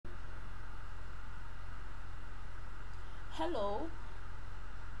Hello,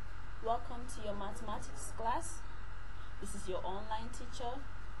 welcome to your mathematics class. This is your online teacher,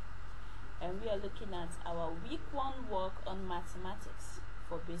 and we are looking at our week 1 work on mathematics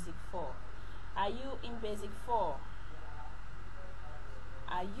for basic 4. Are you in basic 4?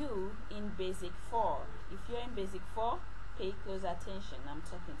 Are you in basic 4? If you're in basic 4, pay close attention. I'm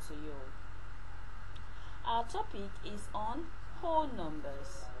talking to you. Our topic is on whole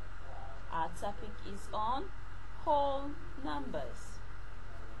numbers. Our topic is on whole numbers.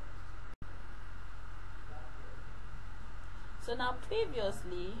 So now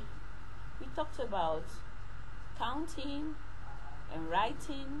previously we talked about counting and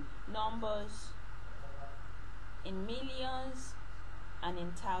writing numbers in millions and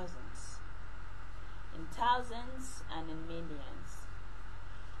in thousands, and in millions,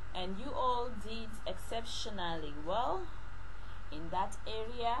 and you all did exceptionally well in that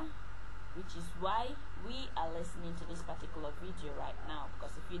area, which is why we are listening to this particular video right now.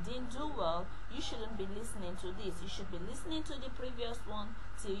 Because if you didn't do well, you shouldn't be listening to this. You should be listening to the previous one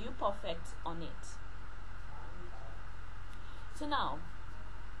till you perfect on it. So now,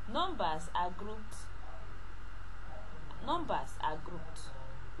 numbers are grouped.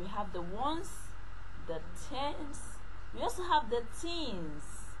 We have the ones, the tens. We also have the teens.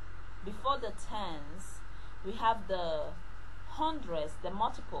 Before the tens, we have the hundreds, the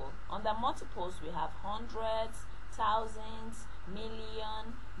multiple. Under multiples, we have hundreds, thousands,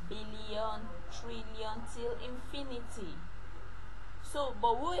 million, billion, trillion, till infinity. So,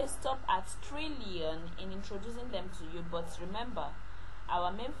 but we'll stop at trillion in introducing them to you. But remember,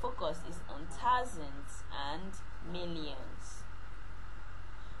 our main focus is on thousands and millions.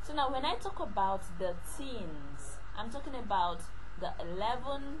 So now, when I talk about the teens, I'm talking about the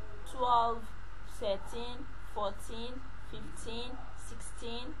 11, 12, 13, 14, 15,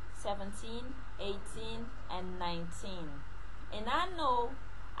 16, 17, 18, and 19. And I know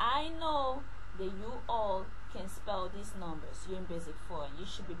that you all can spell these numbers. You're in basic 4 and you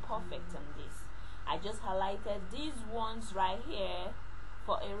should be perfect on this. I just highlighted these ones right here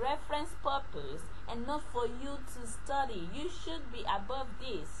for a reference purpose and not for you to study. You should be above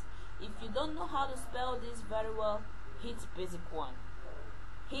this. If you don't know how to spell this very well, hit basic 1.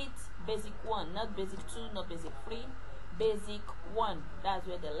 Hit basic 1, not basic 2, not basic 3. Basic 1, that's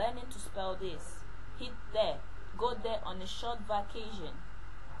where they're learning to spell this. Hit there, go there on a short vacation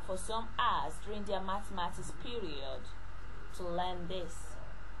for some hours during their mathematics period to learn this.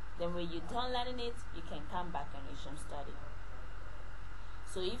 Then when you're done learning it, you can come back and resume study.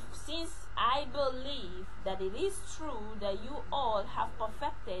 So since I believe that it is true that you all have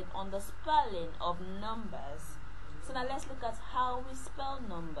perfected on the spelling of numbers, so now let's look at how we spell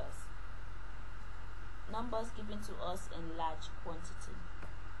numbers. Numbers given to us in large quantity.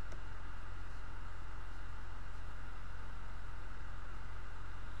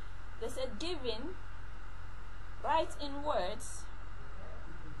 They said given, write in words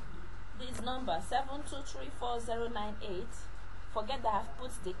this number 7234098. Forget that I've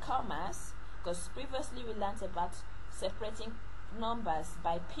put the commas, because previously we learned about separating numbers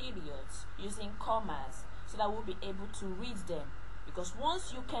by periods using commas, so that we'll be able to read them. Because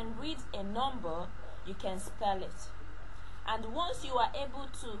once you can read a number, you can spell it. And once you are able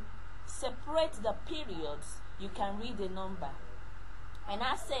to separate the periods, you can read a number. And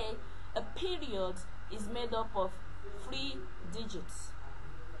I say a period is made up of 3 digits.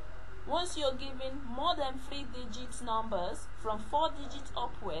 Once you're given more than 3 digit numbers, from 4 digits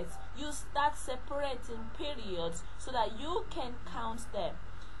upwards, you start separating periods so that you can count them.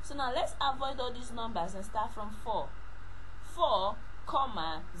 So now let's avoid all these numbers and start from 4. 4,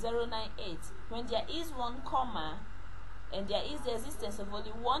 098. When there is 1 comma and there is the existence of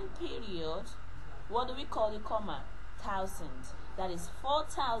only one period, what do we call the comma? 1000. That is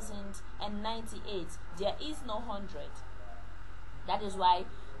 4098. There is no 100. That is why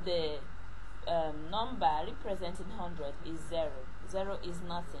the number representing 100 is 0. 0 is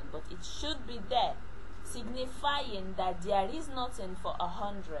nothing, but it should be there, signifying that there is nothing for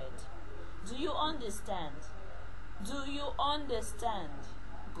 100. Do you understand? Do you understand?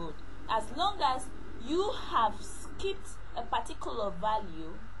 Good. As long as you have skipped a particular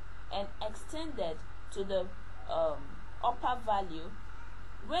value and extended to the upper value,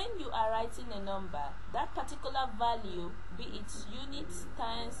 when you are writing a number, that particular value, be it units,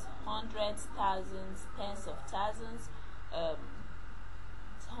 tens, hundreds, thousands, tens of thousands,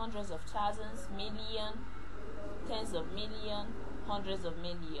 hundreds of thousands, million, tens of million, hundreds of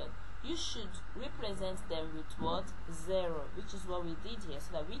million, you should represent them with what? 0, which is what we did here,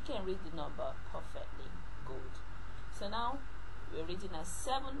 so that we can read the number perfectly. Good. So now we're reading as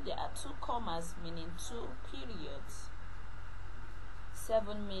 7. There are 2 commas, meaning 2 periods.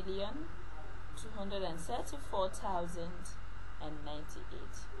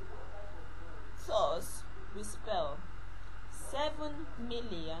 7,234,098. Thus, we spell 7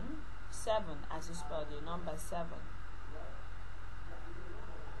 million, 7 as you spell the number 7,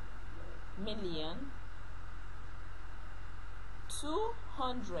 million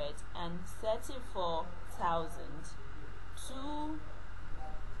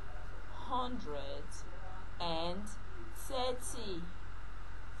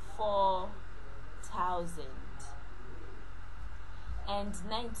and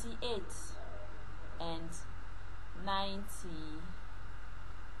 98 and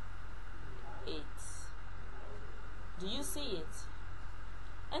 98. Do you see it?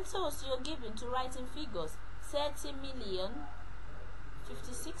 And so you're given to write in figures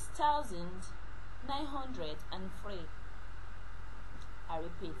 30,056,903. I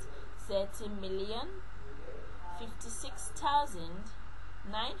repeat,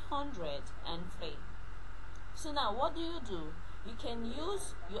 30,056,903. So now what do? You can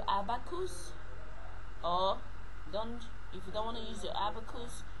use your abacus, or if you don't want to use your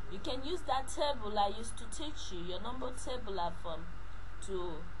abacus, you can use that table I used to teach you, your number table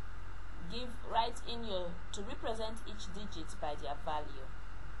to represent each digit by their value,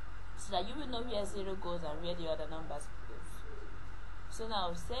 so that you will know where 0 goes and where the other numbers goes. So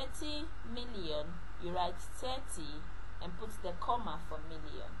now 30 million, you write 30 and put the comma for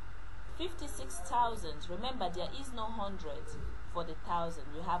million. 56,000, remember there is no hundred for the thousand.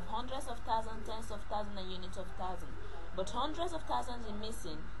 You have hundreds of thousands, tens of thousands, and units of thousands, but hundreds of thousands is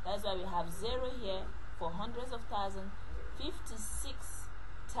missing. That's why we have 0 here for hundreds of thousands.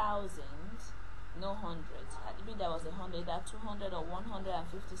 56,000, no hundred. If there was 100, that 200 or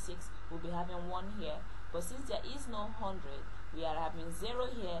 156 will be having 1 here, but since there is no hundred, we are having 0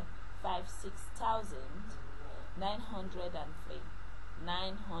 here. 56,903.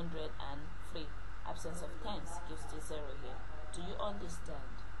 903. Absence of tens gives the 0 here. Do you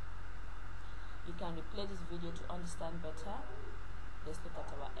understand? You can replay this video to understand better. Let's look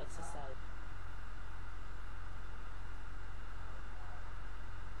at our exercise.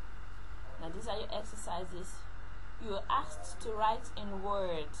 Now these are your exercises. You are asked to write in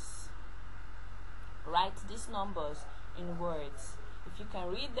words. Write these numbers in words. If you can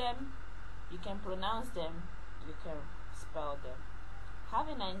read them, you can pronounce them, you can spell them. Have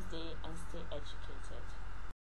a nice day and stay educated.